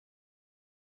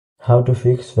How to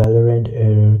fix Valorant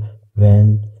error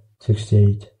Val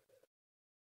 68.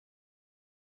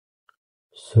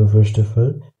 So first of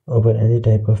all, open any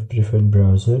type of preferred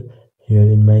browser. Here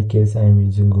in my case I am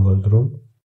using Google Chrome.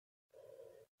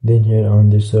 Then here on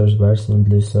the search bar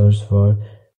simply search for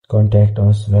contact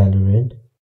us Valorant.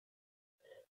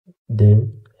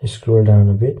 Then scroll down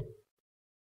a bit.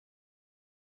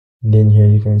 Then here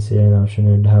you can see an option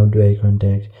and how do I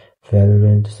contact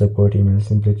Valorant support email.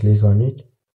 Simply click on it.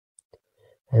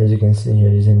 As you can see,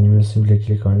 here is an email. Simply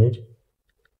click on it,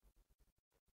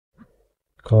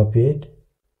 copy it.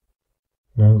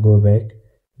 Now go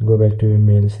back to your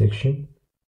mail section,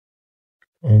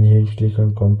 and here you click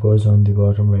on compose on the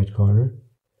bottom right corner.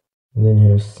 And then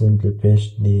here simply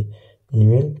paste the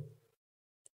email,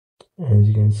 as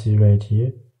you can see right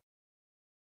here.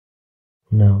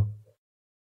 Now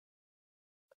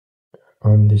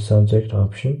on the subject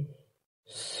option,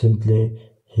 simply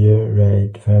here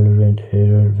write Valorant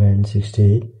error Val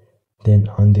 68. Then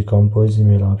on the compose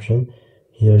email option,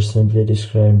 here simply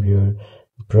describe your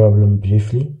problem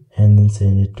briefly and then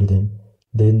send it to them.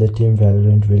 Then the team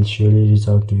Valorant will surely reach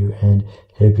out to you and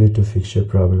help you to fix your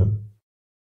problem.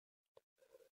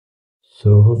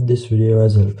 So hope this video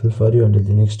was helpful for you. Until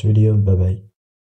the next video, bye bye.